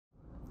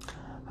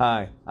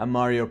Hi, I'm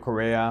Mario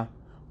Correa,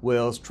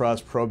 wills,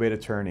 trust, probate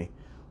attorney.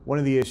 One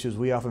of the issues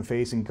we often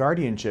face in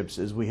guardianships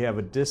is we have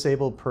a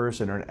disabled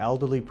person or an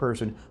elderly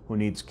person who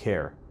needs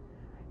care.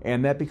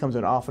 And that becomes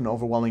an often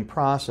overwhelming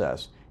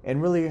process.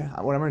 And really,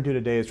 what I'm going to do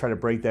today is try to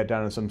break that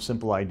down into some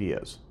simple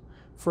ideas.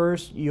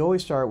 First, you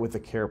always start with a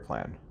care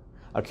plan.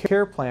 A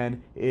care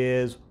plan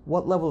is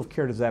what level of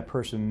care does that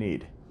person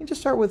need? You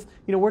just start with,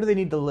 where do they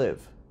need to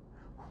live?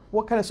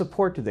 What kind of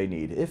support do they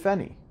need, if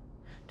any?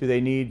 Do they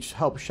need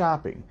help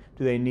shopping?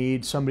 Do they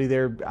need somebody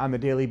there on a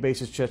daily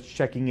basis just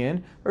checking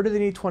in? Or do they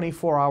need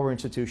 24-hour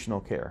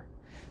institutional care?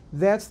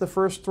 That's the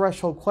first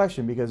threshold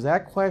question, because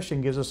that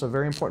question gives us a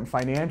very important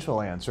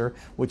financial answer,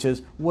 which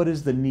is, what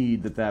is the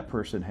need that that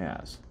person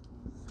has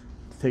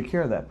to take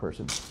care of that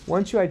person?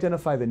 Once you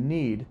identify the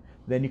need,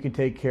 then you can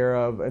take care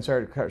of and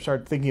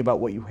start thinking about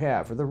what you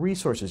have or the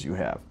resources you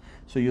have.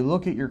 So you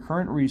look at your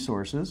current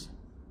resources,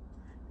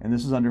 and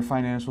this is under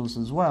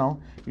financials as well.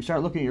 You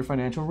start looking at your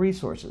financial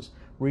resources.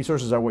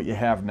 Resources are what you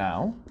have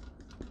now,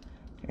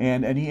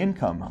 and any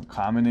income.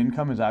 Common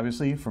income is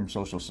obviously from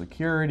Social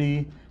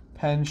Security,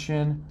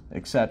 pension,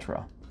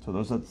 etc. So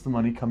that's the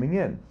money coming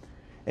in.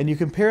 And you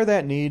compare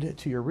that need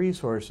to your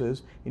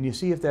resources, and you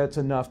see if that's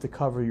enough to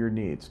cover your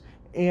needs.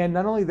 And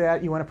not only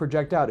that, you want to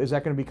project out, is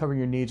that going to be covering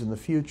your needs in the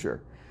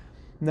future?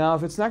 Now,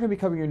 if it's not going to be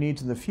covering your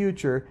needs in the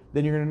future,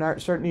 then you're going to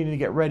start needing to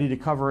get ready to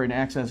cover and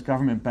access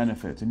government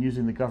benefits and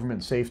using the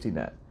government safety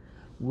net.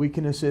 We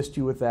can assist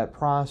you with that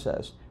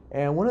process.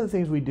 And one of the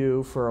things we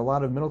do for a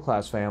lot of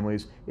middle-class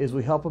families is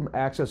we help them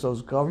access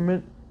those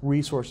government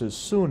resources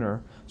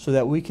sooner so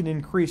that we can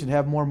increase and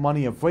have more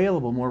money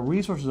available, more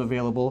resources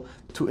available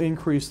to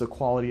increase the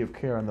quality of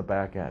care on the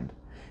back end.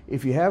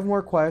 If you have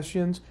more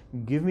questions,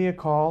 give me a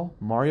call,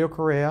 Mario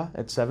Correa,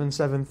 at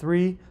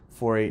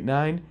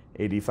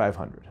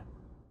 773-489-8500.